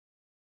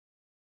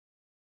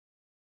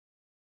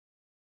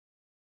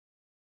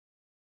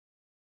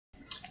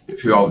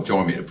If you all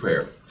join me in a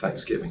prayer of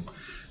thanksgiving.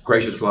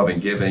 Gracious, loving,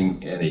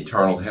 giving, and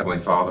eternal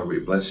Heavenly Father, we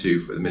bless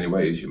you for the many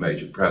ways you made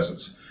your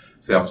presence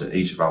felt in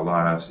each of our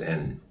lives,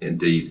 and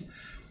indeed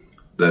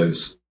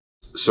those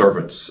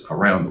servants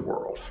around the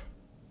world.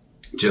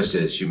 Just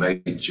as you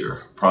made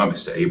your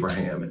promise to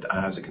Abraham and to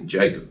Isaac and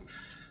Jacob,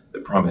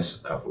 the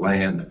promise of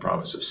land, the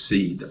promise of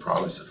seed, the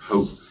promise of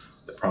hope,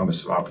 the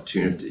promise of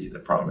opportunity, the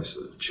promise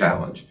of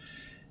challenge,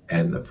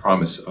 and the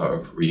promise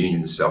of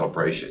reunion and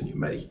celebration. You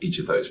make each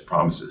of those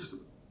promises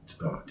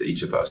to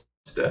each of us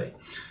today.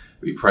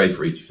 We pray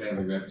for each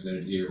family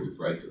represented here. We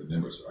pray for the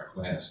members of our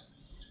class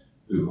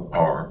who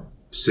are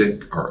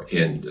sick or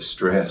in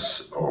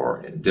distress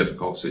or in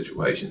difficult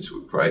situations.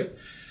 We pray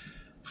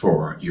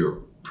for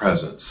your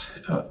presence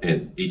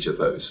in each of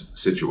those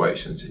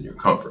situations and your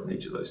comfort in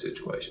each of those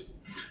situations.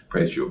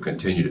 Pray that you'll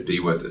continue to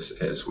be with us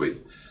as we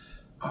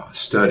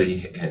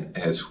study and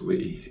as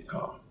we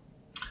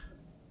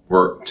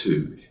work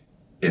to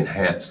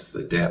enhance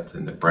the depth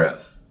and the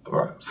breadth of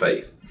our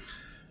faith.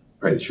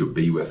 Pray that you'll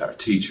be with our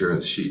teacher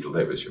as she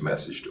delivers your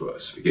message to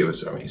us. Forgive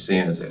us our many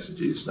sins. Ask in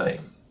Jesus' name.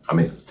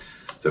 Amen.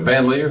 So,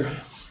 band leader,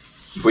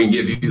 if we can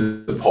give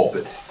you the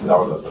pulpit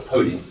or the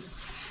podium.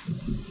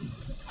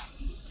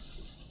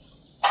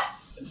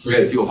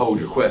 Fred, if you'll hold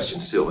your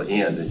questions till the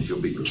end, and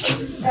you'll be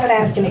prepared. I haven't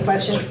asked any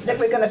questions.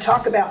 We're going to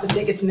talk about the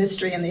biggest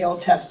mystery in the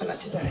Old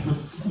Testament today.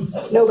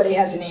 Nobody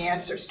has any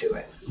answers to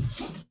it.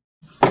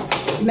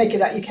 You make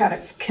it up. You kind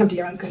of come to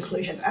your own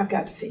conclusions. I've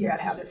got to figure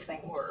out how this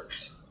thing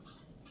works.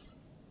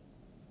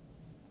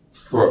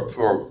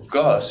 For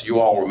Gus, you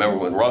all remember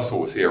when Russell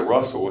was here,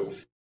 Russell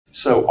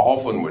so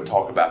often would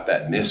talk about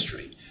that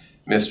mystery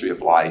of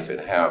life and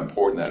how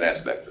important that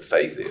aspect of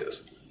faith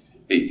is.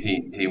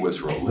 He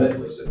was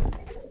relentless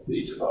in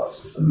each of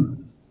us.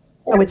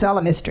 Oh, it's all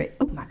a mystery.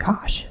 Oh my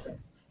gosh.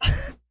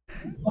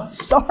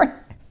 Sorry.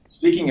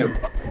 Speaking of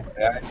Russell,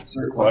 may I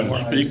insert one more?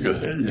 Speak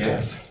ahead.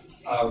 Yes.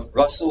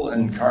 Russell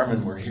and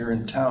Carmen were here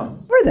in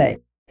town. Were they?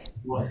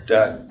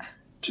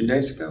 3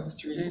 days ago?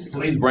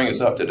 Please bring us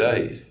up to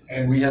date.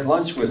 And we had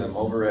lunch with them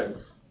over at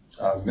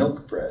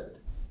Milk Bread.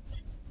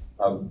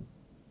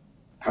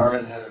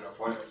 Carmen had an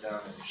appointment down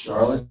in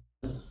Charlotte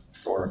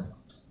for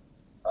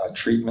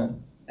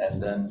treatment,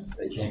 and then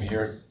they came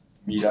here to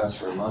meet us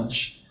for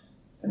lunch,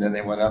 and then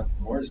they went up to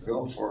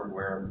Mooresville for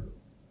where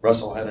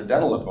Russell had a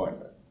dental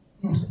appointment.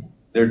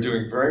 They're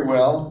doing very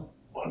well.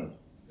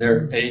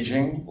 They're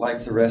aging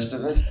like the rest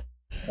of us,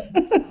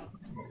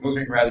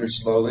 moving rather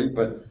slowly,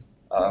 but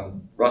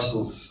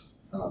Russell's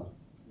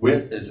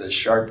wit is as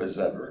sharp as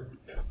ever.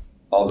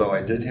 Although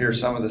I did hear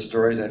some of the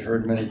stories I'd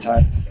heard many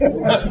times.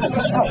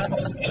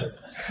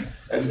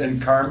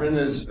 and Carmen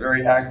is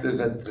very active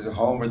at the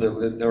home where they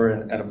live. They were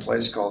at a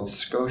place called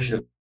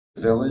Scotia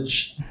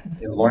Village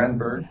in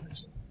Laurinburg,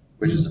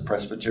 which is a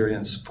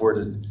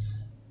Presbyterian-supported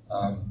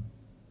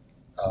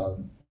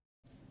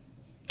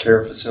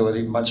care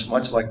facility, much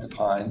like the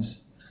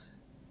Pines.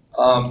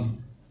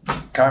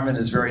 Carmen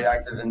is very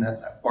active in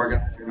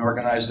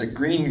organized a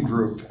green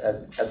group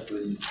at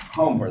the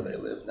home where they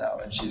live now,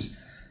 and she's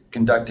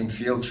conducting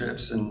field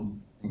trips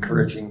and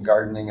encouraging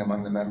gardening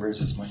among the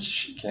members as much as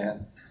she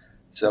can.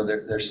 So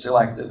they're still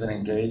active and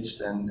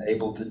engaged and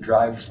able to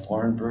drive from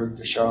Laurinburg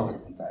to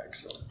Charlotte and back.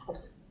 So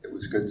it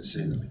was good to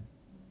see them.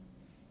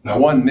 Now,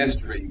 one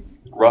mystery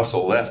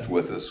Russell left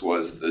with us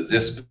was the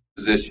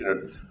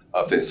disposition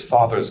of his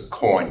father's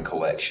coin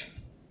collection.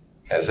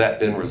 Has that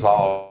been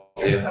resolved?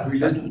 Yeah, we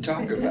didn't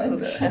talk about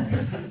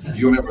that.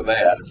 You remember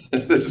that?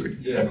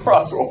 Yes.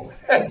 Russell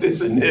had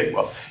this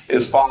enigma.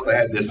 His father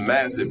had this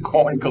massive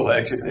coin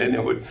collection, and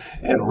it would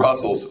in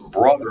Russell's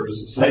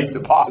brother's safe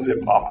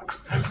deposit box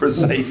for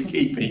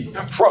safekeeping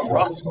from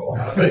Russell.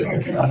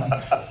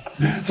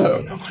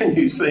 So when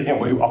you see him,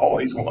 we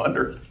always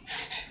wonder.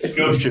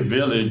 Scotia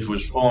Village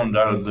was formed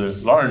out of the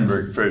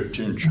Laurinburg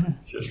Presbyterian Church,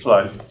 just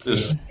like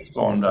this was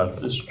formed out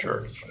of this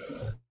church.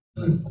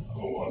 Oh,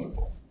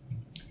 wonderful.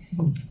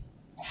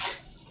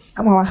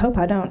 Well, I hope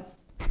I don't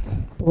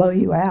blow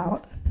you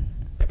out.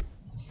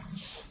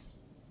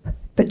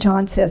 But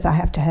John says I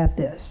have to have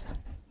this.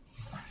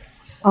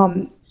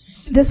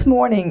 This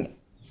morning,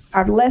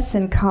 our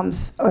lesson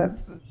comes,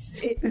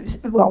 it's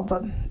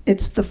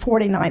the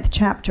 49th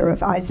chapter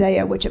of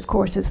Isaiah, which of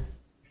course is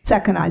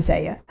 2nd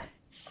Isaiah.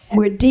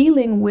 We're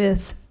dealing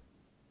with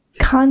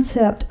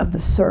concept of the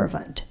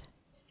servant.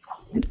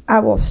 I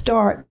will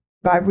start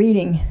by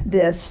reading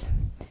this.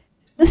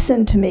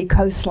 Listen to me,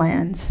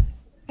 coastlands.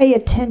 Pay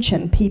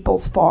attention,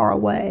 peoples far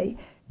away.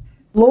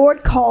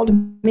 Lord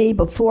called me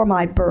before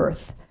my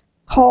birth,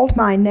 called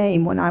my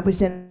name when I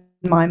was in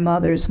my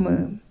mother's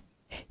womb.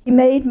 He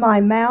made my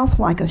mouth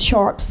like a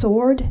sharp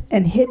sword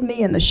and hid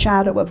me in the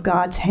shadow of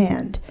God's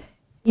hand.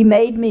 He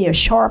made me a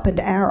sharpened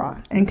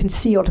arrow and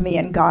concealed me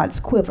in God's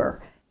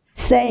quiver,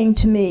 saying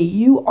to me,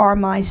 "You are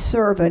my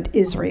servant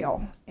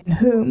Israel, in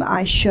whom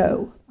I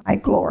show my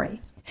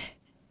glory."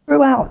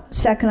 Throughout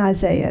 2nd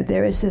Isaiah,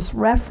 there is this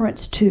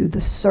reference to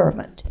the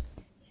servant.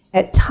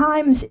 At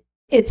times,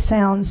 it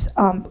sounds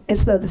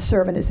as though the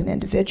servant is an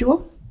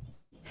individual.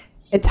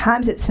 At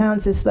times it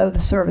sounds as though the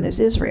servant is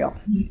Israel.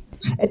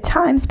 At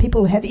times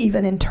people have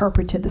even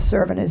interpreted the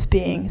servant as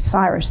being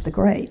Cyrus the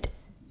Great,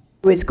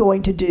 who is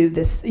going to do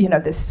this,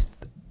 this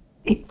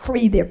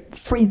free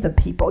the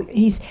people.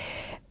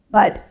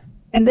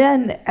 And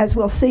then, as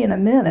we'll see in a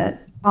minute,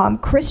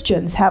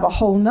 Christians have a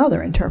whole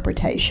nother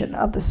interpretation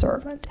of the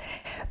servant.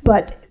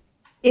 But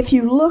if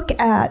you look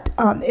at,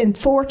 in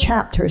 4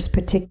 chapters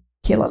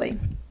particularly,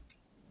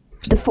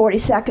 the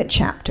 42nd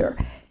chapter,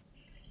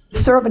 the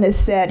servant is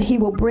said, he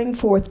will bring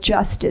forth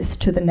justice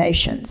to the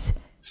nations.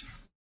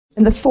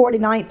 In the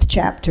 49th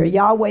chapter,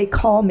 Yahweh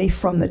call me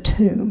from the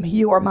tomb.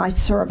 You are my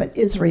servant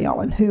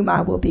Israel, in whom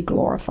I will be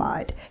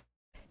glorified.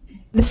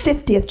 The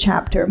 50th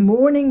chapter,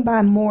 morning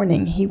by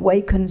morning he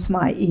wakens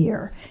my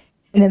ear.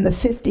 And in the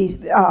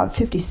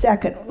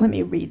 52nd, let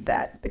me read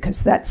that,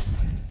 because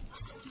that's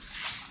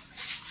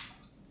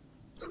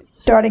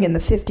starting in the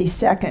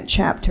 52nd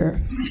chapter.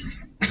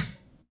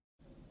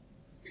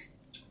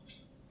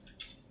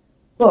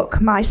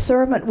 Look, my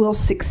servant will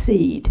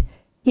succeed.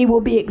 He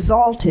will be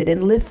exalted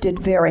and lifted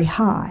very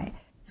high.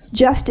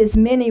 Just as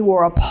many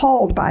were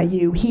appalled by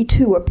you, he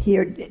too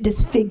appeared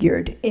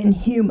disfigured,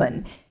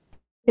 inhuman,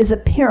 his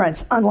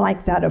appearance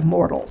unlike that of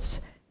mortals.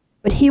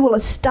 But he will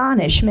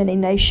astonish many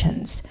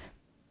nations.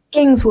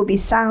 Kings will be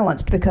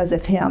silenced because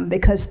of him,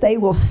 because they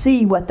will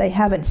see what they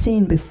haven't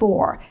seen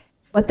before,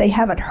 what they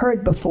haven't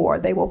heard before,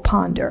 they will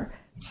ponder.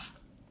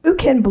 Who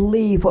can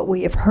believe what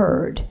we have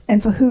heard,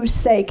 and for whose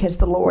sake has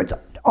the Lord's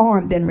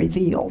arm been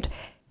revealed?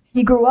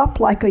 He grew up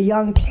like a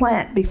young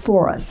plant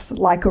before us,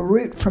 like a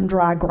root from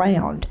dry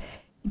ground.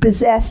 He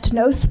possessed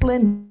no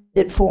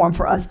splendid form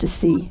for us to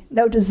see,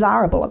 no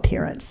desirable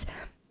appearance.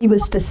 He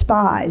was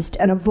despised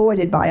and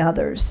avoided by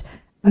others,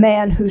 a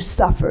man who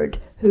suffered,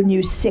 who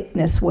knew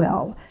sickness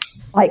well.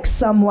 Like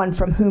someone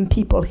from whom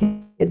people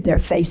hid their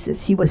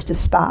faces, he was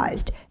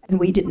despised, and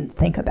we didn't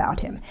think about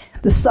him.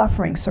 The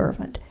suffering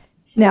servant.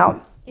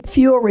 Now, if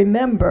you'll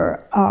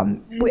remember,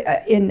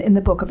 in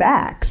the book of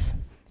Acts,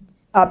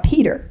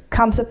 Peter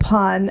comes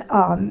upon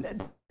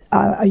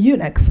a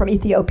eunuch from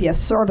Ethiopia,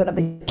 servant of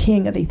the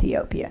king of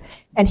Ethiopia,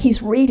 and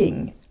he's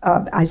reading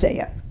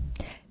Isaiah,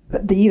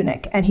 the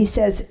eunuch, and he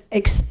says,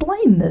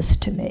 "Explain this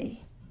to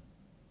me.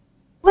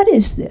 What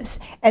is this?"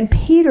 And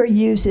Peter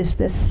uses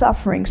this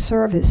suffering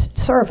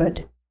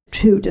servant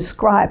to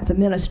describe the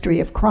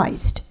ministry of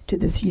Christ to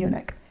this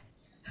eunuch.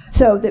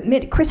 So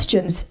that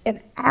Christians,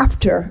 and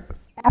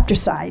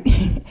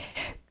aftersight,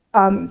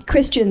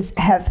 Christians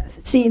have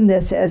seen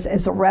this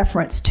as a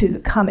reference to the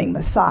coming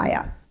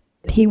Messiah.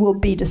 He will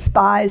be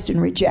despised and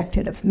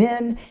rejected of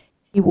men.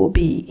 He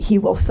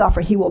will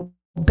suffer. He will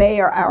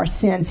bear our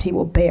sins. He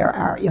will bear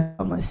our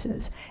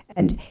illnesses.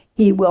 And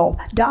he will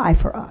die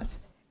for us.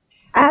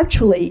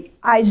 Actually,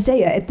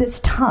 Isaiah at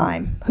this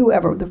time,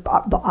 whoever the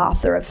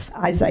author of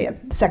Isaiah,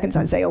 second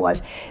Isaiah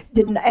was,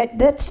 at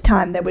this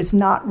time there was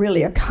not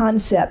really a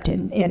concept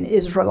in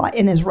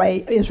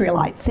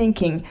Israelite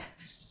thinking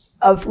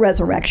of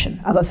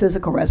resurrection, of a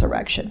physical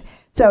resurrection.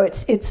 So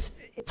it's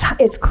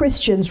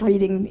Christians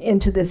reading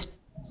into this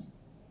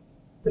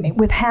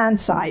with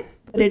hindsight,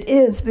 but it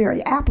is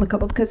very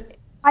applicable because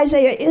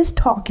Isaiah is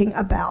talking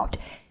about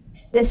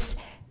this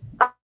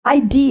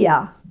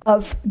idea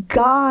of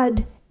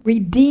God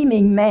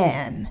redeeming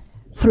man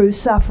through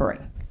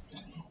suffering.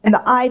 And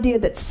the idea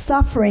that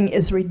suffering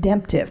is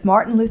redemptive.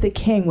 Martin Luther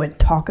King would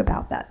talk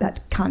about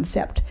that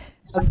concept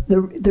of the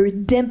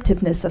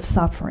redemptiveness of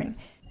suffering.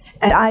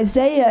 And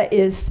Isaiah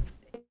is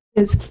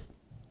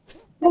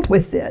filled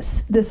with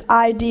this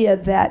idea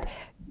that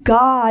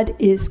God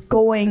is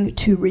going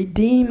to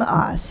redeem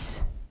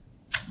us.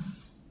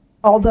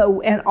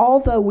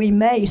 Although we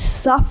may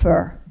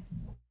suffer,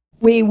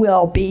 we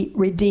will be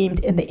redeemed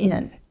in the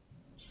end.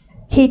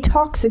 He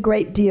talks a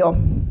great deal,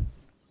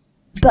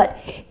 but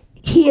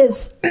he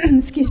is,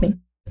 excuse me.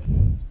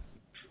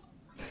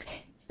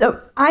 So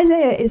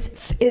Isaiah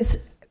is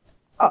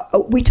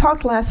we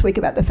talked last week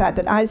about the fact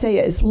that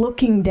Isaiah is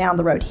looking down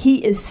the road.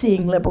 He is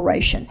seeing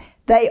liberation.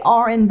 They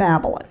are in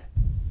Babylon.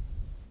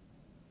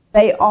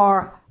 They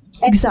are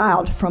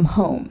exiled from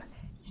home.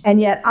 And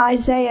yet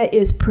Isaiah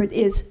is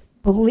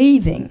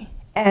believing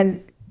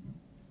and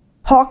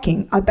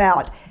talking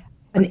about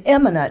an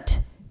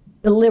imminent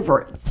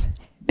deliverance,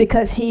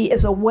 because he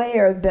is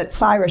aware that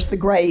Cyrus the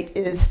Great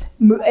is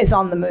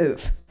on the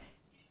move.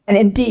 And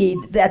indeed,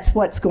 that's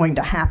what's going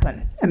to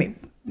happen. I mean,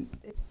 we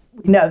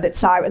know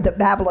that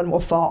Babylon will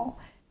fall.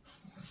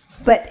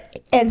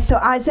 And so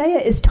Isaiah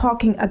is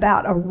talking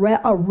about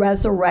a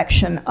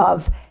resurrection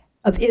of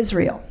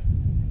Israel.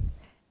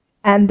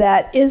 And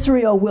that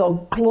Israel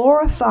will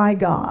glorify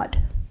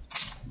God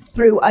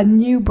through a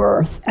new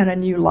birth and a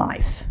new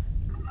life.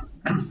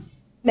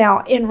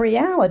 Now, in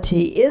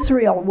reality,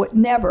 Israel would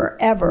never,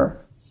 ever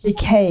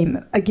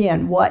became,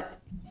 again, what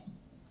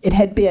it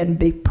had been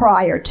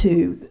prior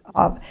to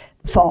the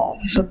fall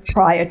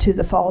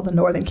of the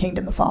northern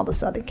kingdom, the fall of the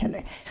southern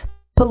kingdom.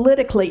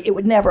 Politically, it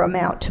would never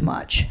amount to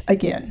much,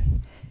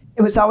 again.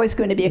 It was always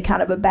going to be a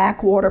kind of a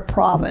backwater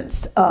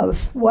province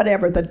of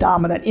whatever the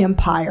dominant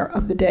empire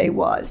of the day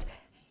was.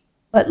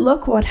 But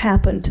look what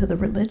happened to the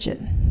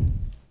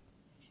religion.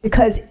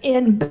 Because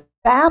in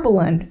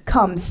Babylon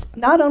comes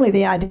not only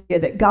the idea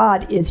that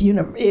God is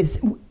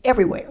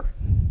everywhere,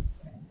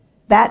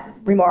 that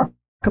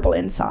remarkable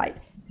insight,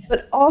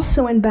 but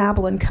also in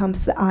Babylon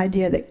comes the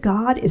idea that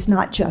God is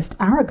not just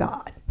our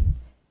God.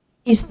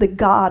 He's the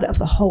God of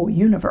the whole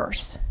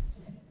universe.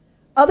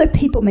 Other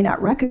people may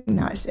not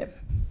recognize him,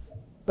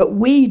 but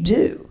we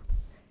do.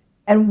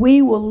 And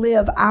we will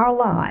live our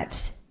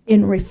lives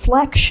in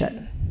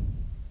reflection.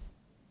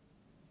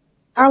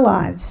 Our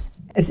lives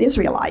as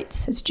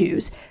Israelites, as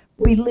Jews,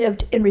 we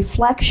lived in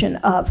reflection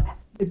of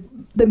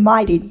the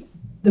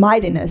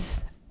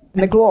mightiness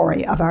and the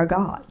glory of our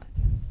God.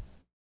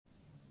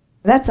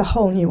 That's a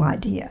whole new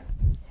idea.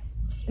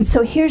 And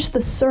so here's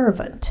the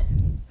servant.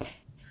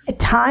 At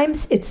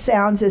times it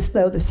sounds as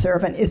though the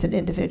servant is an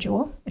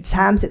individual. At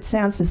times it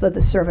sounds as though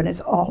the servant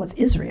is all of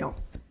Israel.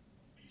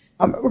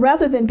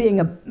 Rather than being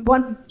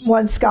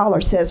one scholar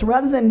says,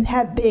 rather than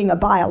being a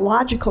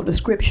biological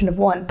description of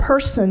one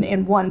person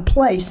in one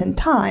place and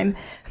time,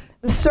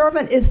 the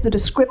servant is the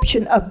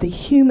description of the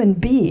human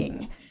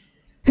being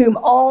whom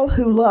all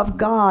who love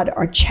God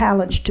are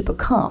challenged to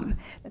become.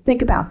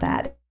 Think about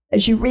that.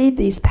 As you read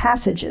these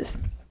passages,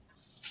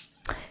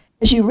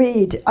 as you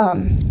read,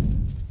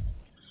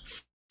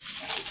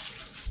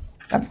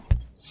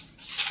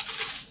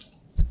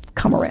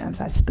 come around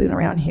as I spoon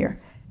around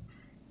here.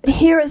 But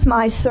here is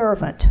my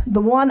servant, the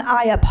one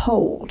I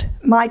uphold,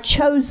 my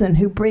chosen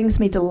who brings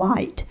me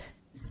delight.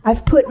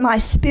 I've put my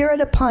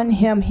spirit upon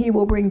him. He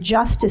will bring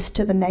justice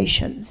to the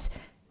nations.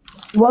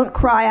 He won't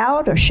cry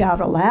out or shout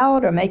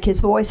aloud or make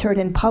his voice heard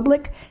in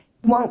public.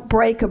 He won't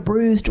break a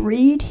bruised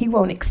reed. He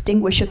won't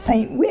extinguish a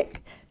faint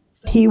wick.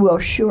 He will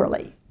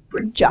surely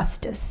bring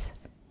justice.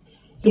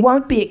 He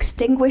won't be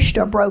extinguished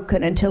or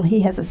broken until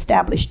he has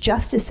established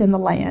justice in the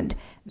land.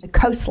 The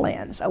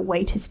coastlands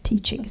await his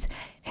teachings.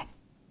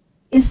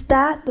 Is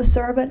that the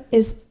servant?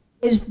 Is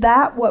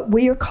that what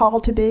we are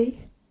called to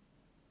be?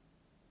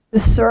 The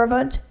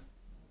servant,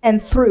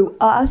 and through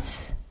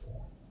us,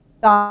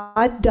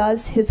 God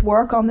does his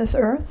work on this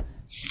earth?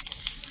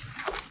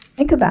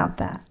 Think about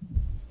that.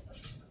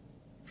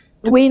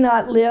 Do we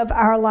not live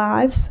our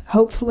lives,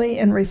 hopefully,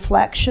 in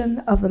reflection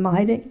of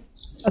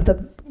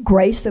the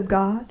grace of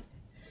God?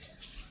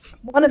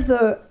 One of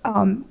the,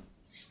 of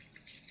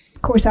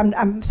course,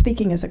 I'm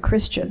speaking as a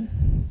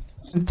Christian.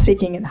 I'm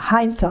speaking in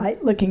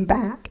hindsight, looking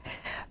back.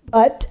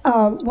 But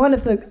one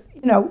of the,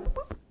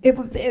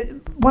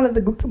 one of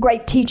the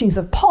great teachings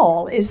of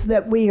Paul is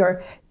that we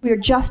are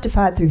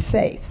justified through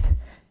faith.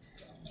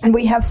 And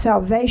we have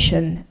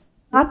salvation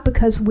not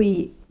because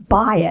we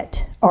buy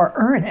it or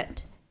earn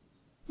it,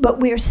 but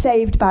we are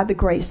saved by the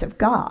grace of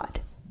God.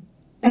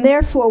 And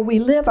therefore we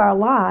live our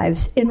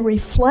lives in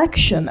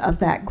reflection of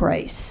that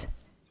grace.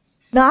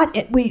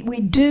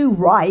 We do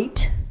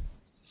right.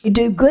 We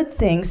do good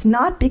things,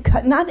 not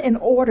in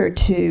order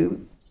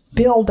to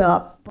build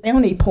up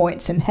brownie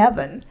points in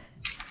heaven.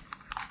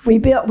 We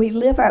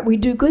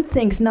do good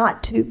things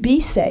not to be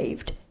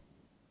saved,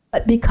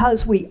 but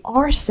because we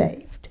are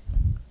saved.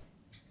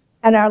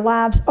 And our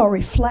lives are a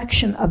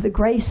reflection of the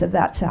grace of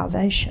that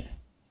salvation.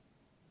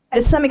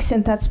 To some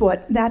extent, that's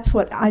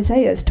what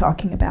Isaiah is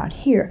talking about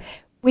here.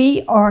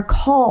 We are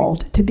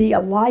called to be a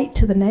light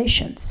to the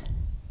nations.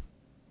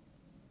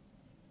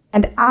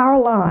 And our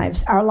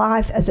life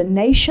as a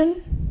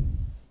nation,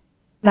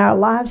 and our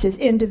lives as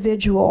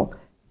individual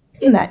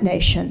in that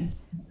nation,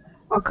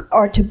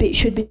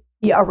 should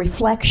be a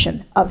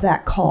reflection of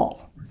that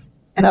call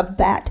and of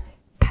that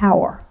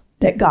power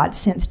that God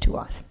sends to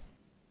us.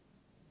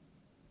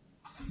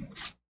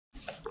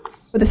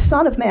 For the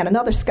Son of Man,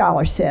 another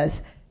scholar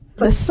says,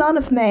 the Son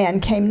of Man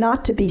came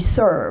not to be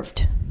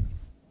served,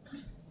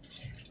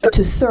 but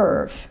to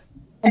serve,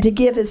 and to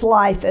give his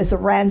life as a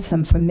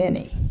ransom for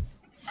many.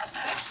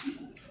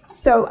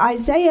 So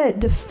Isaiah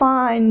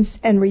defines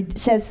and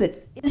says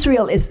that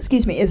Israel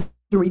is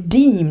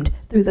redeemed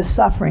through the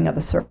suffering of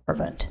the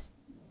servant,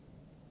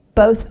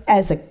 both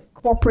as a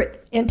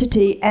corporate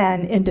entity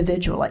and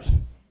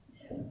individually.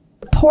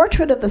 The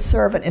portrait of the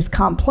servant is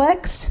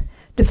complex,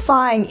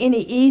 defying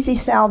any easy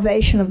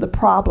solution of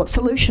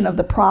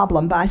the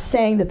problem by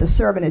saying that the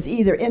servant is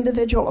either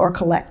individual or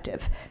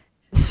collective.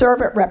 The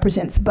servant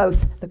represents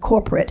both the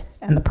corporate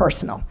and the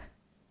personal.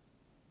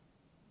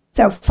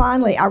 So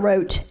finally, I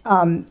wrote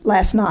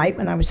last night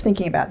when I was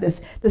thinking about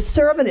this, the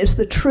servant is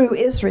the true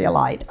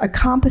Israelite, a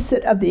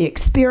composite of the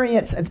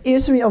experience of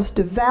Israel's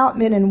devout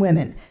men and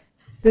women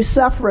who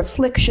suffer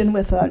affliction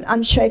with an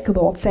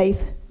unshakable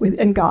faith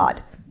in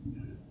God.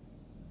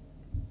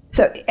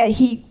 So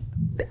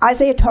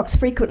Isaiah talks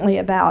frequently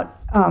about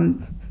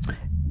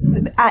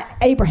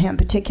Abraham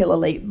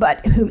particularly,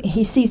 but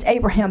he sees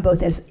Abraham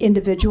both as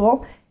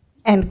individual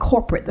and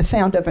corporate, the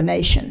founder of a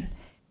nation.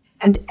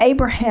 And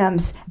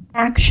Abraham's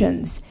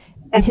actions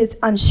and his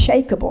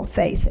unshakable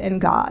faith in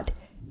God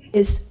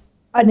is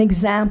an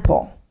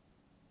example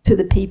to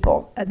the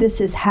people. This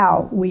is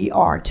how we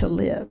are to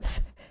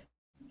live.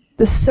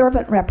 The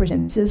servant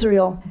represents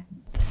Israel.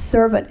 The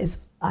servant is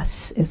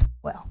us as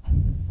well.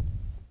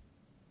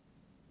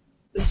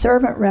 The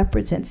servant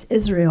represents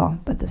Israel,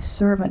 but the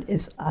servant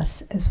is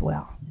us as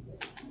well.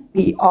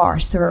 We are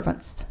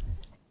servants,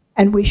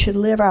 and we should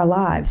live our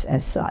lives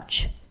as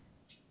such.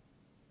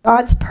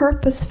 God's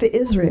purpose for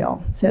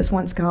Israel, says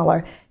one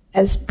scholar,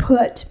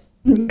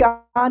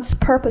 God's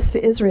purpose for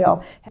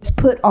Israel has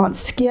put on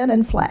skin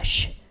and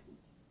flesh.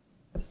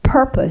 The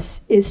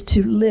purpose is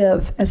to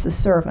live as the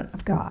servant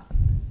of God.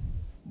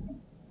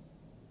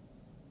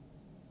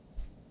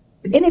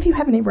 Any of you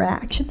have any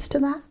reactions to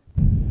that?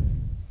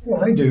 Yeah,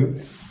 I do.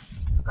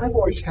 I've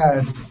always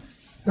had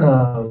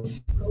a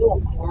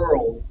little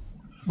quarrel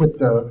with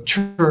the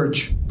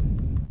church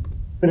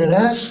when it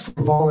asks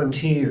for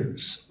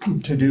volunteers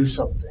to do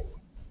something.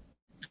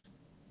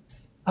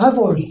 I've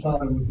always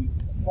thought it would be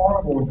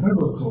far more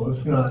biblical,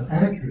 if not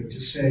accurate, to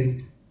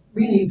say,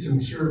 we need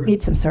some servants.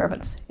 Need some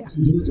servants, yeah. To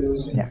do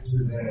this and to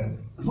do that.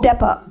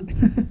 Step up.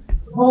 A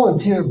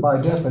volunteer,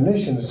 by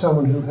definition, is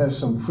someone who has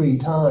some free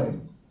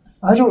time.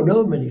 I don't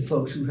know many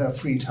folks who have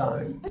free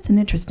time. That's an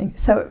interesting,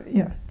 so,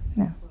 yeah.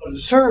 A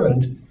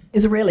servant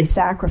is really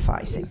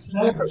sacrificing.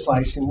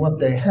 Sacrificing what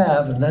they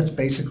have, and that's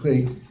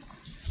basically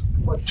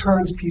what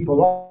turns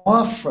people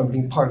off from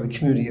being part of the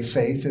community of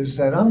faith, is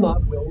that I'm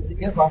not willing to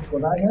give up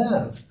what I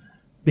have,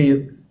 be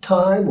it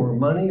time or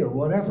money or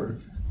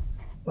whatever.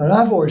 But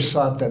I've always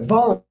thought that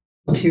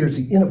volunteer is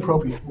the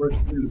inappropriate word to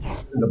use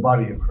in the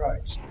body of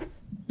Christ.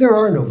 There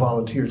are no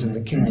volunteers in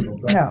the kingdom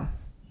of God.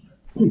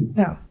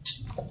 No.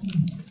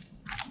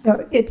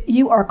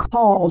 You are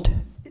called.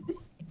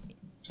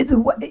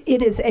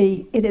 It is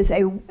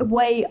a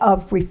way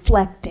of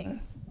reflecting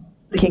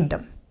the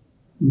kingdom.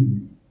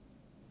 Mm-hmm.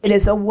 It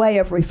is a way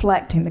of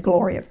reflecting the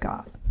glory of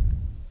God.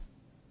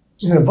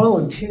 And a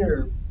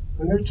volunteer,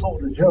 when they're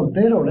told to jump,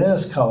 they don't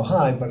ask how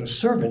high, but a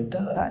servant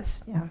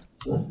does. Yeah.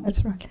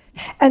 That's right.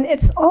 And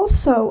it's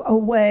also a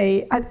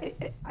way,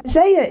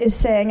 Isaiah is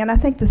saying, and I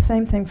think the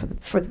same thing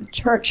for the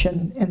church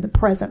in the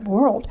present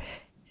world,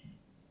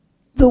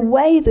 the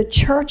way the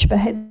church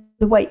behaves,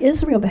 the way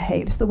Israel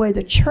behaves, the way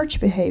the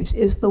church behaves,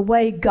 is the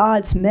way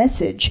God's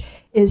message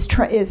is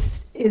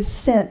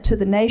sent to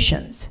the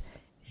nations.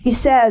 He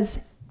says,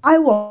 I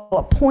will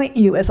appoint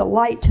you as a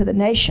light to the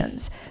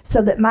nations,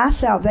 so that my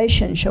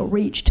salvation shall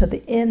reach to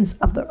the ends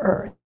of the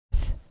earth.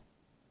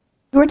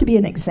 You are to be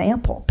an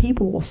example.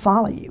 People will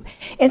follow you.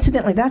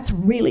 Incidentally, that's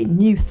really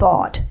new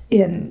thought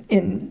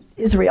in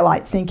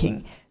Israelite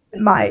thinking.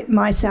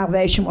 My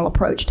salvation will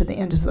approach to the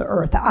ends of the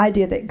earth. The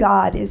idea that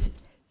God is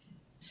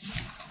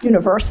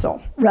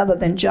universal rather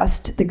than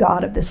just the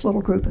God of this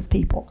little group of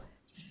people.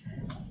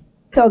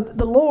 So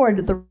the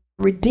Lord, the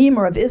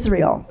Redeemer of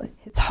Israel,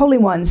 his Holy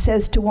One,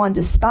 says to one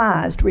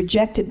despised,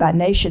 rejected by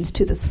nations,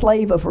 to the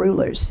slave of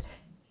rulers,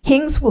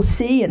 kings will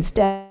see and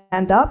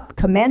stand up,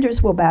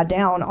 commanders will bow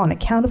down on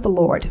account of the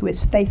Lord, who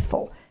is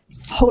faithful,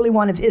 Holy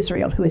One of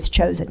Israel, who has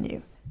chosen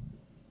you.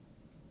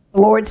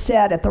 The Lord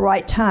said, at the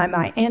right time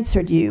I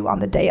answered you. On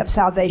the day of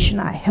salvation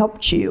I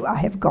helped you. I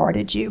have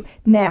guarded you.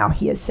 Now,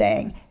 he is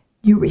saying,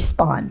 you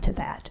respond to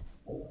that.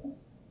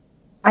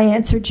 I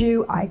answered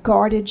you. I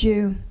guarded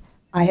you.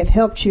 I have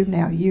helped you.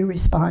 Now you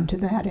respond to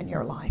that in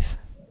your life.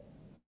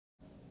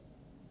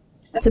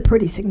 That's a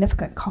pretty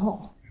significant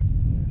call.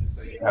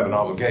 So you have an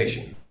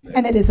obligation.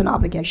 And it is an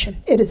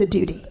obligation. It is a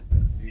duty.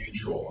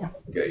 Mutual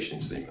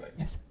obligation, seemingly.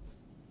 Yes.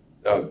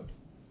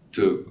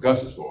 To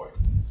Gus's point,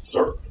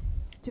 serve.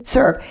 To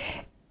serve.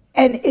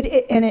 And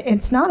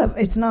it's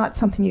not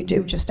something you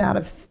do just out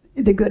of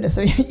the goodness.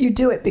 You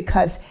do it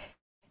because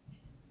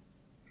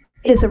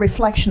it is a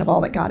reflection of all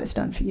that God has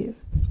done for you.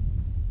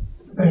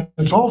 And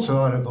it's also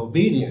out of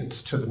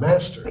obedience to the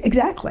master.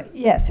 Exactly.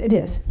 Yes, it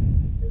is.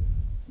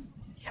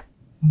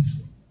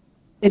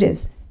 It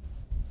is.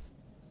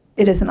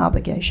 It is an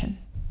obligation.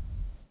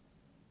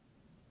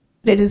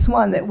 It is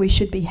one that we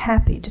should be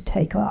happy to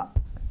take up.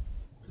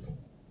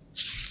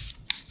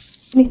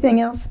 Anything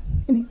else?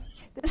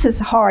 This is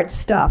hard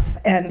stuff,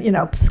 and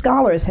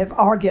scholars have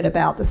argued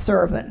about the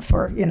servant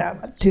for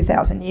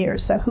 2,000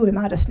 years. So who am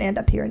I to stand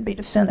up here and be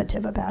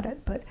definitive about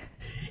it? But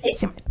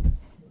it's.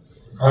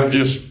 I'm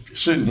just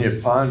sitting here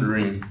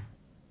pondering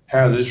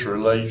how this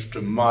relates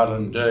to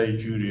modern day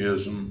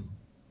Judaism.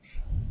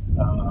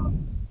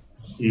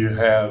 You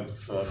have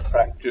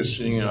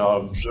practicing,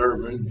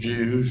 observant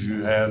Jews.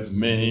 You have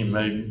many,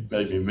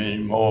 maybe many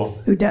more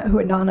who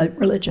are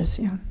non-religious.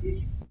 Yeah.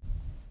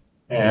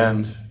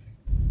 And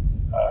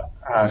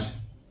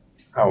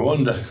I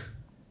wonder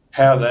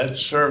how that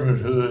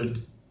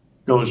servanthood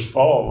goes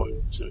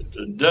forward to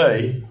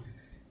today.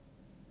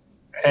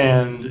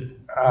 And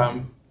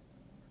I'm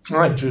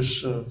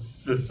conscious of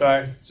the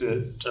fact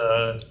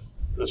that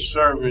the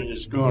servant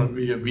is going to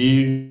be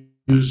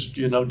abused,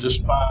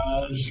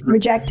 despised,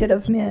 rejected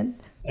of men.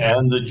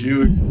 And the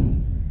Jewish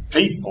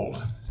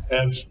people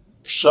have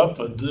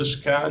suffered this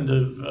kind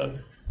of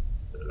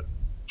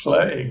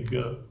plague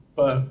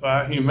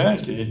by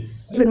humanity.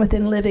 Even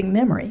within living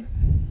memory.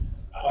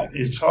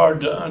 It's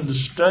hard to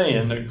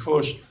understand. Of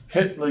course,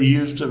 Hitler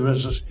used them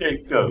as a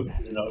scapegoat,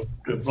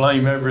 to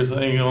blame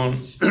everything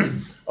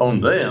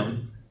on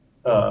them.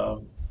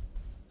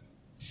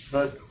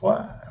 But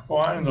why?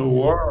 why in the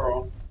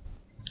world,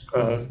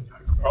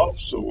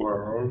 across the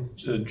world,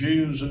 the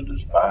Jews are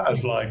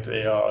despised like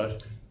they are,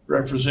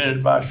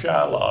 represented by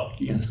Shylock,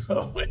 you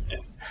know?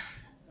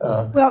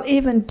 Well,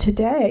 even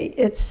today,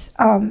 it's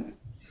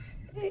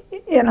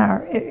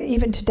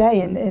even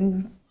today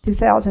in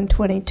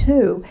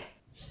 2022,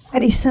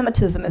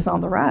 anti-Semitism is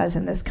on the rise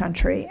in this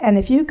country. And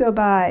if you go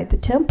by the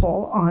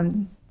temple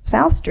on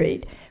South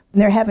Street, when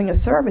they're having a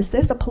service,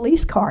 there's a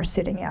police car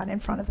sitting out in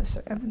front of the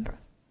service,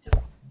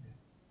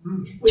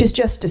 which is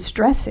just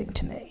distressing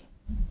to me.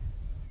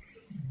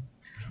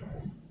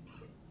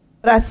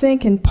 But I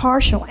think in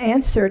partial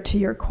answer to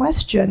your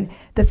question,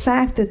 the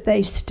fact that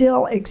they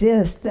still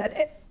exist,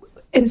 that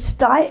in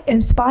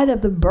spite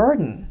of the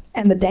burden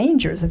and the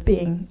dangers of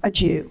being a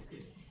Jew,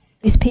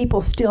 these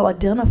people still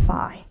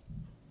identify.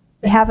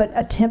 They haven't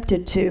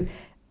attempted to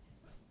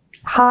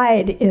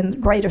hide in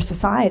greater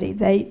society.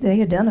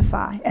 They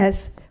identify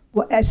as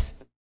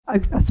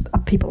a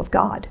people of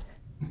God.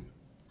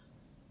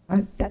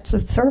 That's a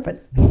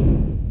servant.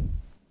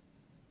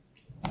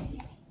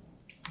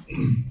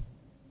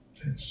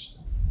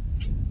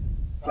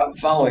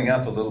 Following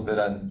up a little bit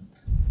on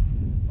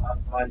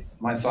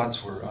my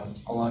thoughts were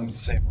along the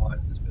same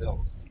lines as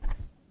Bill's.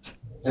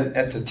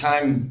 At the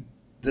time,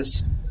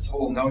 this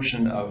whole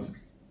notion of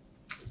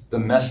the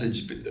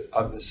message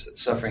of the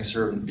suffering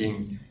servant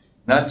being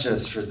not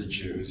just for the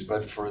Jews,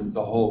 but for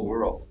the whole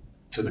world,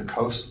 to the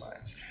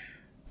coastlines.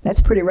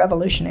 That's pretty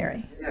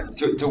revolutionary. Yeah,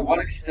 to what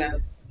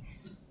extent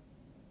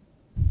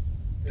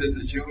did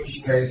the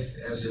Jewish faith,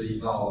 as it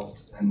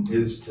evolved and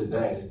is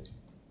today,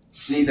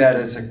 see that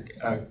as a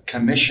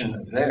commission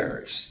of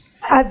theirs?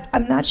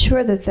 I'm not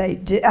sure that they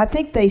do. I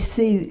think,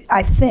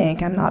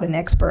 I'm not an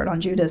expert on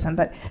Judaism,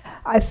 but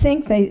I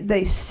think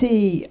they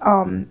see,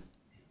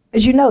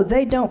 as you know,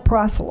 they don't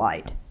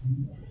proselyte.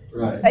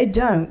 Right. They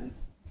don't.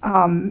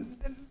 And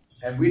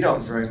we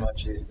don't very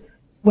much either.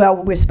 Well,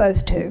 we're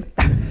supposed to.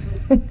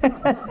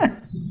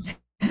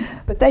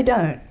 But they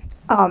don't.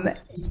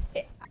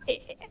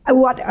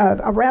 What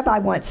a rabbi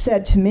once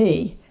said to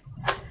me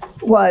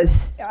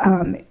was,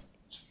 I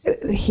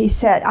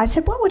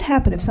said, what would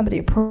happen if somebody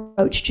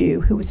approached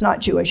you who was not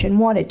Jewish and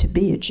wanted to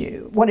be a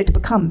Jew, wanted to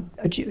become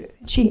a Jew?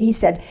 He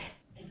said,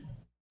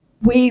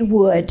 we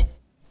would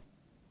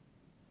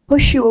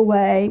push you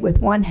away with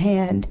one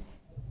hand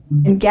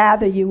and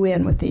gather you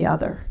in with the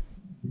other.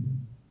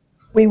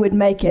 We would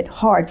make it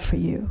hard for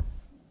you,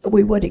 but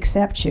we would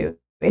accept you.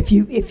 If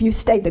you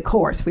stayed the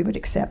course, we would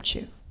accept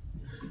you.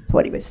 That's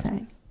what he was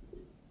saying.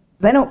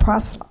 They don't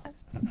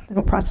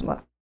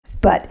proselytize.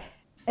 But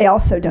they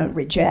also don't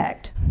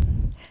reject.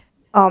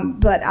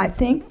 But I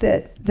think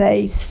that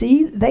they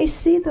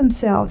see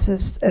themselves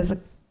as a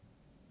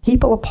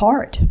people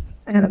apart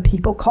and a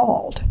people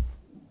called.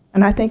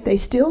 And I think they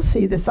still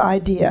see this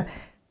idea.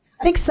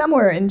 I think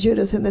somewhere in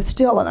Judaism there's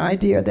still an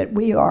idea that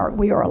we are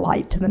a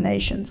light to the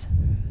nations.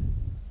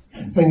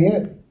 And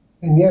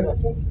yet I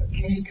think a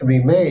case can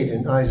be made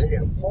in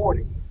Isaiah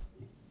 40,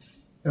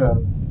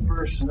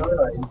 verse 9,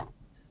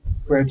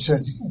 where it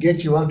says,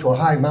 get you up to a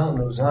high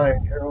mountain, O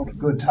Zion, herald of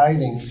good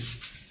tidings.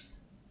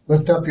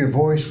 Lift up your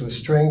voice with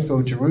strength,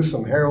 O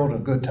Jerusalem, herald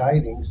of good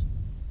tidings.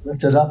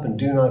 Lift it up and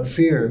do not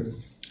fear.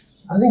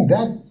 I think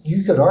that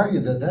you could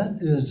argue that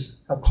is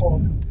a call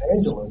to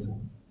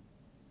evangelism.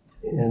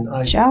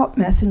 Shout,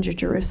 messenger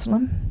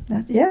Jerusalem.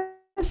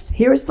 Yes,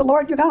 here is the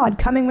Lord your God,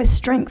 coming with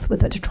strength,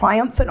 with a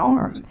triumphant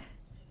arm,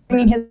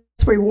 bringing his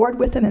reward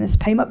with him and his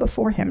payment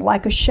before him.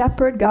 Like a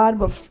shepherd, God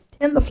will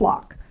tend the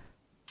flock.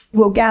 He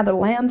will gather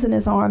lambs in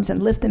his arms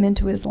and lift them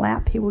into his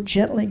lap. He will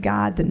gently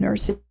guide the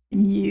nursing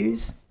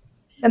ewes.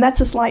 And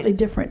that's a slightly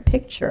different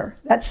picture.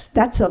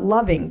 That's a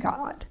loving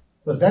God.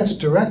 But that's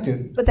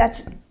directed. But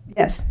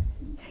yes.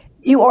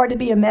 You are to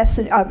be a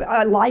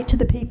light to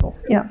the people.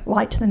 Yeah,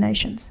 light to the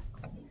nations.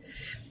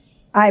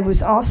 I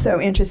was also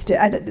interested,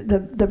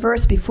 the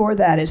verse before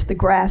that is, the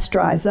grass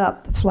dries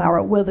up, the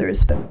flower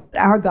withers, but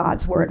our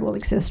God's word will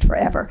exist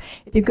forever.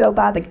 If you go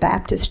by the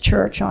Baptist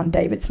church on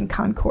Davidson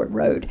Concord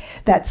Road,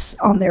 that's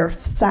on their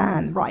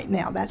sign right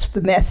now. That's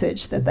the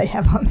message that they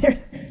have on there.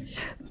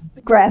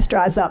 The grass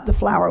dries up, the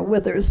flower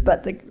withers,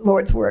 but the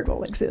Lord's word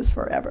will exist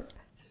forever.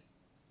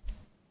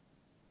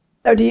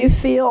 So do you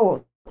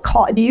feel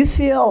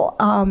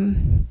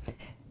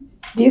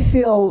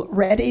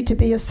ready to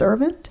be a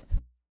servant?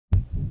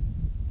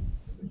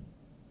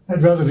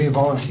 I'd rather be a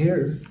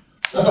volunteer.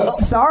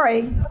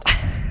 Sorry.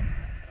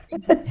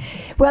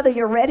 Whether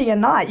you're ready or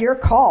not, you're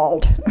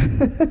called.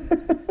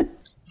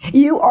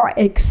 You are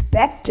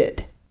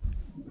expected.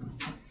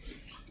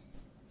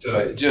 So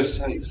it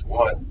just takes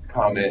one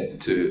comment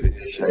to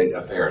initiate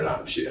a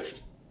paradigm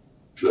shift.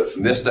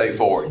 From this day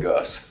forward,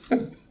 Gus.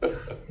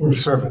 We're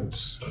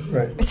servants,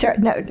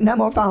 right? No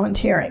more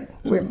volunteering.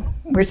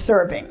 We're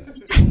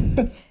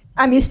serving.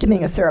 I'm used to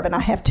being a servant. I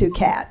have 2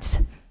 cats.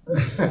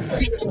 Yeah.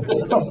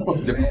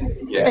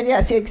 And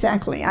yes,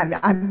 exactly.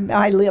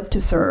 I live to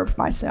serve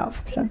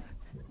myself. So,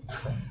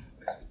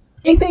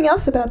 anything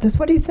else about this?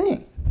 What do you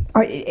think?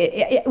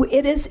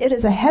 It is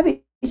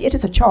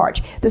a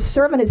charge. The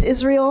servant is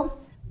Israel.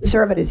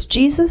 Servant is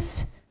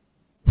Jesus.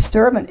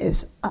 Servant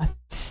is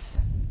us.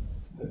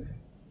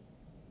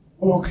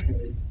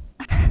 Okay.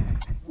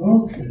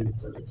 Okay.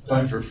 It's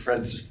time for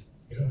Fred's.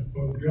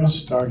 Well, Gus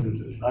started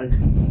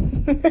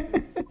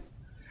it.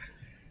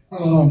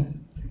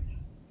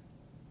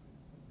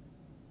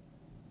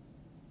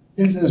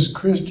 In this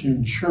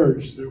Christian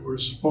church that we're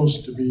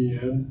supposed to be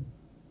in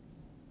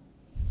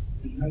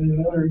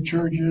other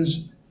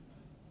churches,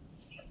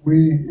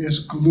 it's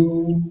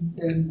gloom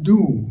and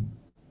doom.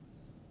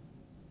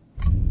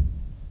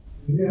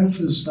 We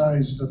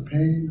emphasize the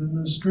pain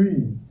and the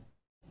stream.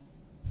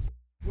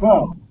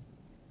 Well,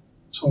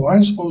 so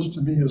I'm supposed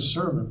to be a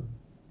servant.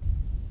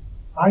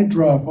 I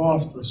drop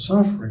off the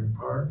suffering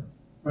part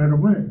right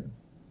away.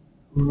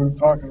 We were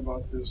talking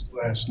about this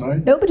last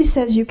night. Nobody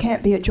says you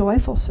can't be a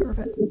joyful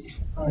servant.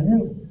 I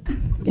am.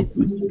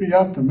 Let's be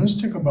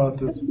optimistic about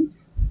this.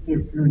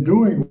 If you're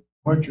doing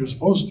what you're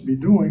supposed to be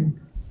doing,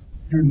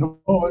 you know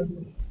it,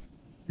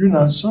 you're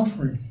not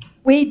suffering.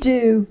 We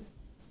do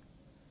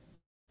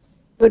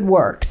good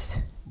works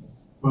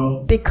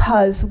Well,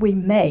 because we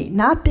may,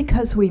 not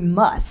because we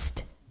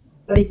must,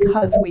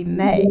 because we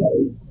may.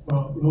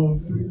 well,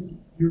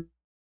 you're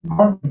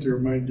carpenter,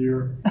 my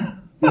dear.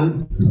 You're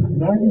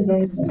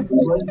 99%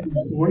 right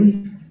in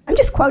 40. I'm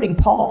just quoting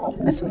Paul.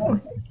 That's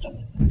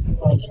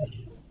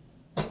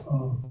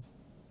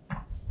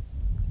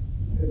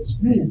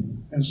It's me.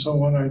 And so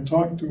when I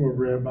talk to a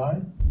rabbi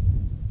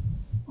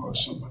or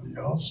somebody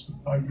else,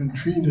 I've been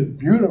treated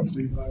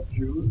beautifully by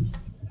Jews,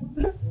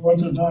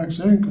 Orthodox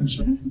and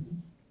conservative.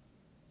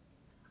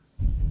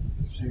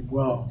 They say,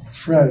 well,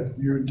 Fred,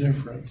 you're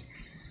different.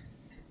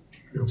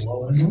 I go,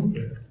 well, I know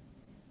that.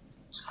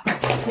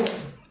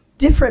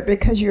 different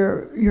because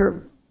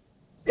you're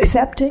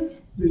accepting.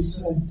 They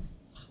say,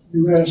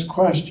 you ask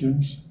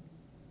questions,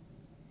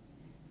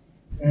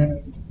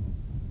 and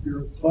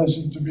you're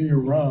pleasant to be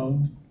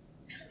around.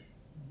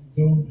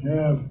 You don't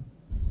have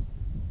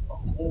a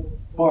whole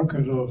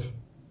bucket of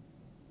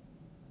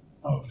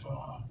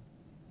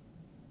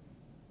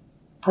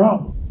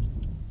problems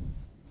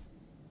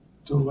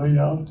to lay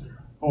out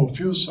there. Oh,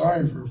 feel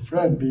sorry for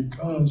Fred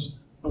because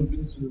of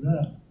this or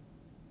that.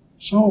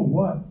 So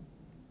what?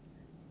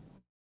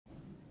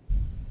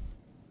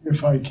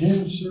 If I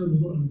can serve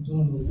what I've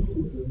done a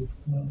little bit,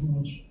 not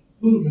much,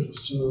 a little bit of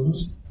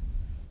service,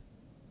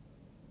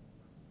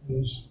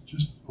 is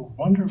just a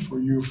wonderful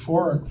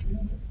euphoric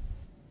feeling.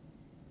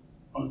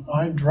 But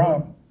I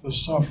drop the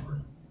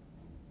suffering.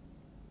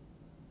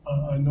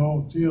 I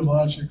know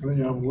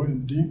theologically I'm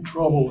in deep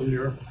trouble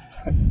here,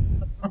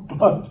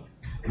 but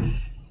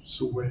it's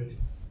the way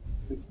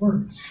it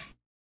works.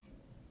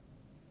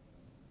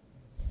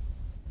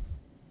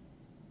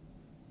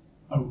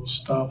 I will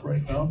stop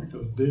right now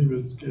because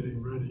David's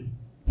getting ready.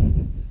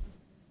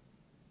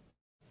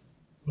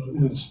 But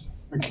it's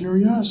a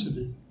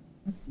curiosity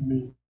to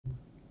me.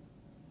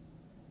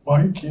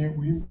 Why can't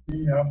we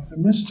be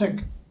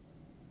optimistic?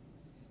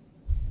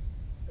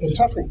 The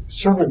suffering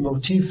servant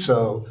motif,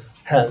 though,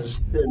 has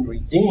been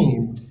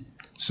redeemed.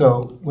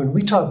 So when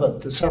we talk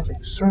about the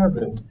suffering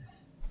servant,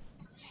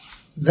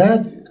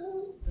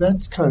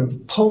 that's kind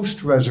of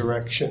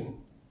post-resurrection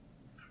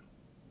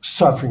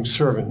suffering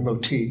servant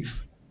motif.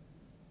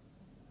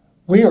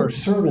 We are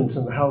servants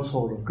in the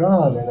household of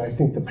God, and I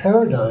think the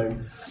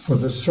paradigm for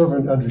the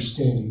servant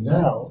understanding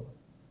now,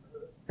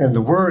 and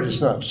the word is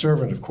not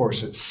servant, of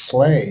course, it's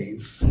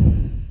slave,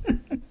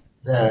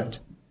 that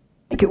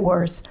Make it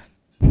worse.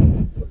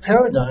 the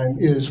paradigm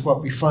is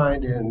what we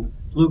find in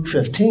Luke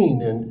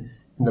 15 in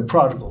the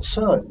prodigal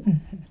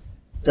son,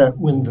 that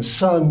when the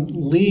son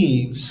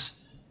leaves,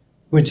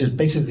 which is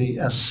basically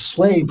a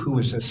slave who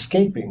is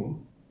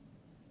escaping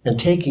and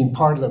taking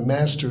part of the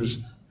master's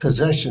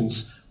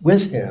possessions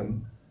with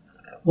him,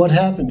 what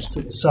happens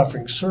to the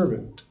suffering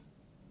servant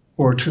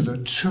or to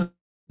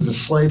the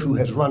slave who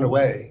has run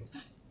away?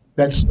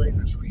 That slave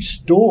is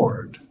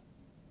restored,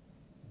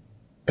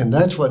 and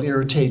that's what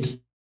irritates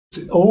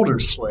the older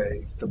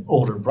slave, the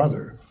older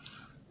brother.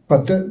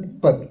 But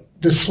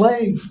the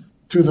slave,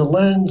 through the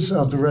lens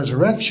of the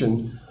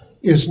resurrection,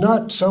 is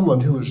not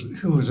someone who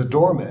is a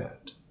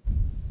doormat.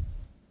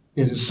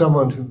 It is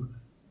someone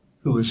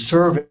who is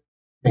serving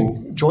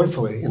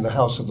joyfully in the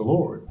house of the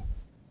Lord,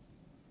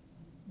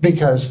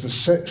 because the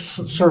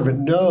servant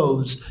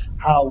knows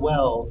how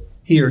well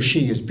he or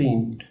she is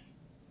being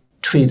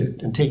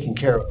treated and taken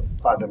care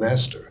of by the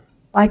master.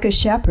 Like a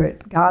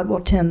shepherd, God will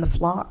tend the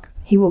flock.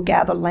 He will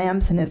gather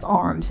lambs in his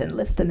arms and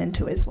lift them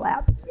into his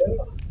lap.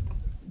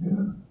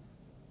 Yeah.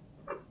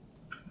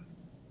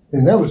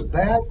 And that was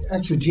bad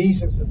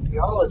exegesis of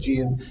theology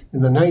in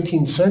the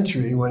 19th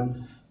century,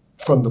 when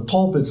from the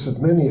pulpits of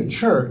many a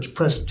church,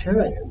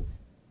 Presbyterian,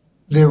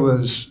 there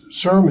was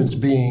sermons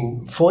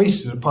being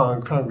foisted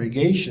upon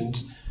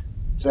congregations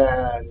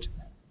that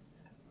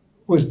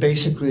was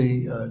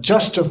basically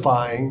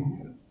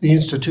justifying the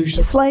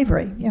institution.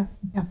 Slavery, yeah.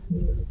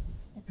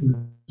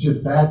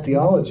 Just bad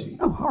theology.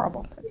 Oh,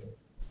 horrible.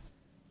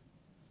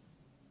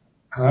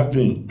 I've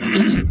been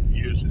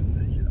using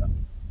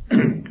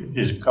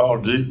it's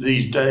called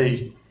these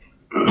days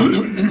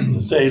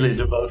the daily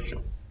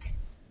devotion.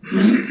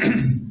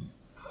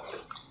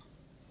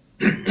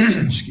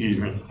 Excuse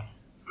me.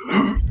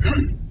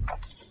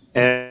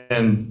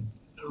 And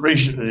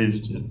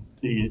recently,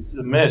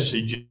 the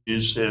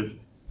messages have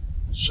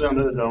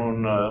centered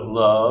on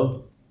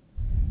love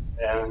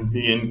and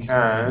being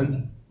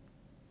kind.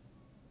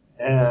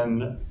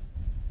 And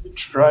it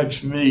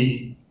strikes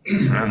me,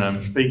 and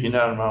I'm speaking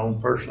out of my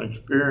own personal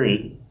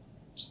experience,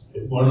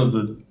 one of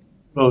the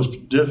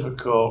most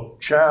difficult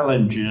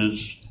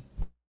challenges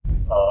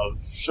of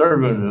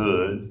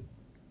servanthood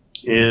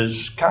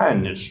is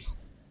kindness.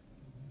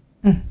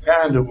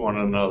 Kind to one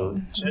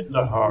another,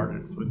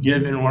 tender-hearted,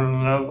 forgiving one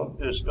another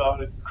as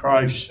God in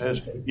Christ has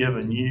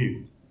forgiven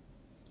you.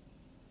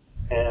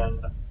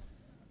 And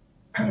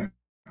I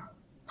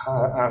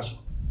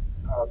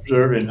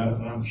observe it,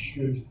 I'm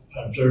sure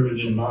I observe it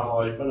in my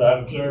life, but I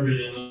observe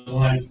it in the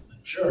life of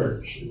the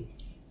church.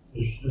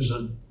 There's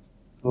a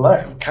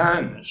lack of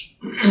kindness,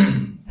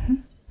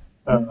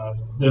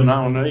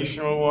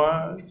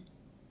 denominational-wise,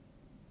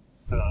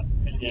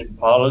 in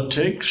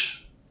politics,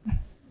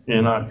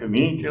 in our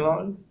community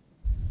life.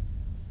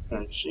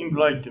 And it seems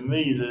like to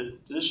me that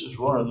this is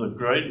one of the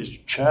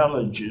greatest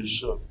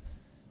challenges of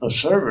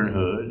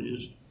servanthood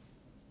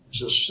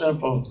is a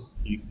simple,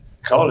 you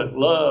call it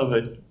love,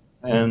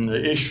 and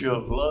the issue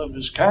of love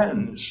is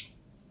kindness.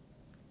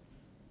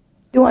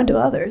 Do unto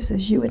others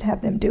as you would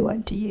have them do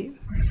unto you.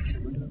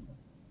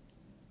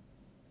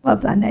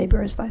 Love thy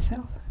neighbor as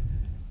thyself.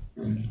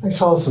 I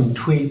saw some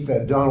tweet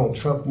that Donald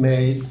Trump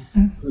made.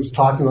 He was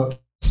talking about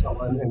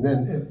someone, and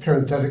then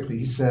parenthetically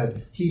he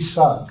said, "He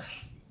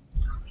sucks."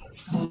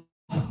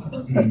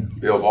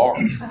 Bill Barr.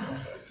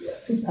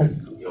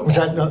 Was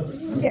that not?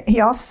 He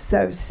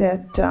also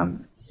said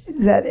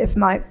that if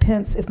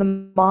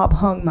the mob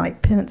hung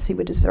Mike Pence, he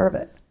would deserve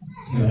it.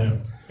 Yeah.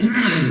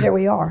 There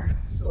we are.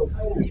 So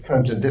this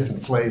comes in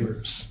different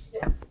flavors.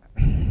 Yep.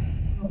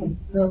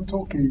 That's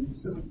okay.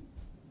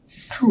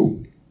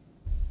 True.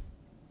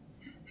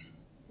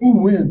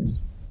 Who wins?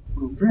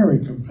 We're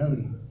very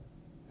competitive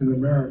in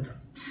America.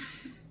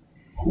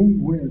 Who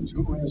wins?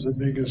 Who has the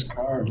biggest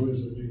car? Who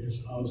has the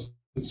biggest house,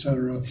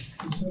 etc.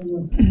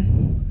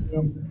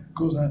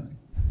 Goes on.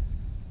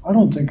 I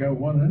don't think I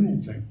won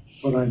anything,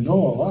 but I know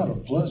a lot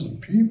of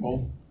pleasant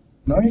people,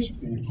 nice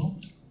people,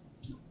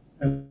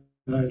 and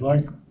I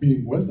like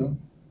being with them.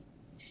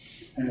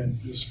 And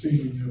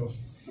speaking of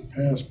the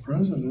past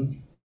president,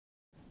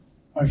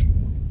 I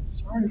feel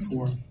sorry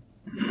for him.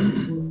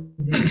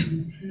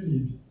 He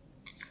pitied.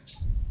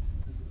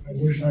 I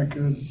wish I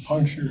could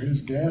puncture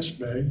his gas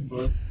bag,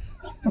 but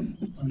I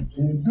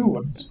can't do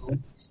it. So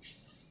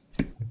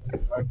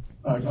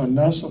I'm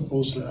not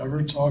supposed to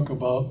ever talk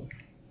about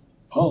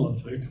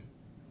politics.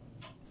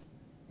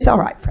 It's all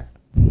right, Fred.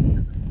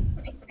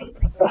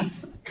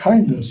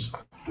 Kindness.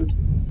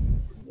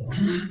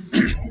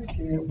 Why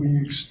can't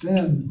we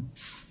extend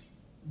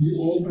the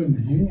open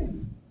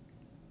hand?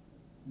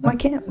 Why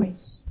can't we?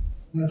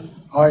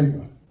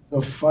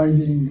 The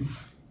fighting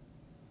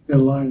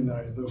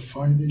Illini, the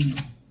fighting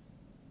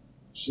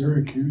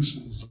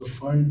Syracusans, the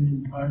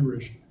fighting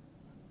Irish.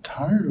 I'm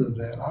tired of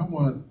that. I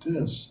want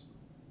this.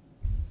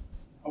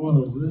 I want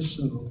to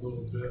listen a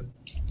little bit.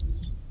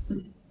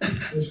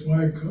 That's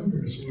why I come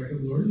here, so I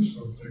can learn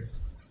something.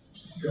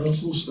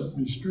 God will set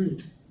me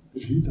straight.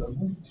 If he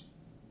doesn't,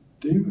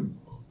 David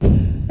will.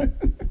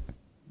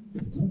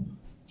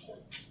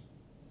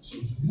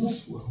 Something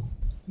else will.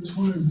 That's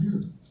why I'm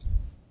here.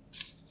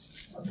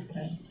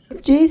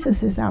 If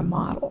Jesus is our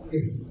model,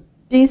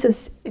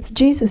 if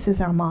Jesus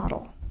is our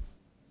model,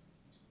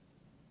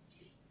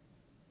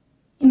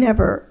 he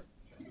never,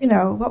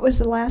 what was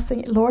the last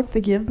thing? Lord,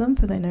 forgive them,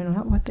 for they know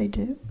not what they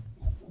do.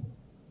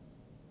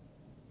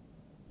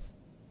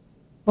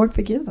 Lord,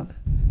 forgive them.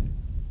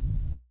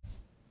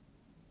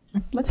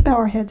 Let's bow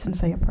our heads and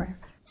say a prayer.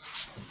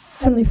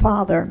 Heavenly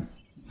Father,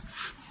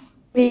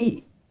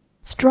 we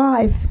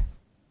strive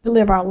to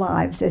live our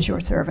lives as your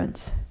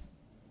servants.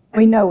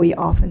 We know we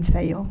often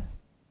fail,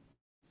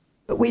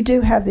 but we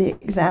do have the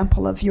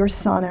example of your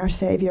Son, our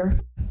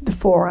Savior,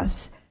 before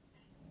us.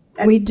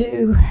 We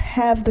do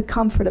have the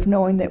comfort of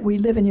knowing that we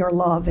live in your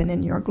love and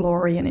in your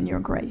glory and in your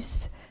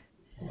grace.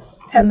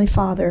 Heavenly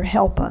Father,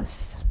 help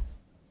us.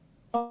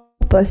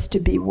 Help us to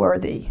be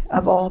worthy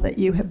of all that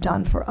you have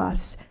done for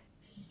us.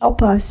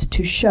 Help us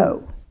to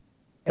show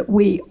that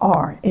we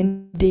are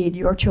indeed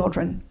your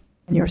children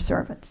and your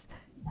servants.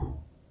 In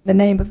the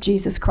name of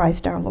Jesus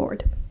Christ our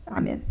Lord.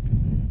 Amen.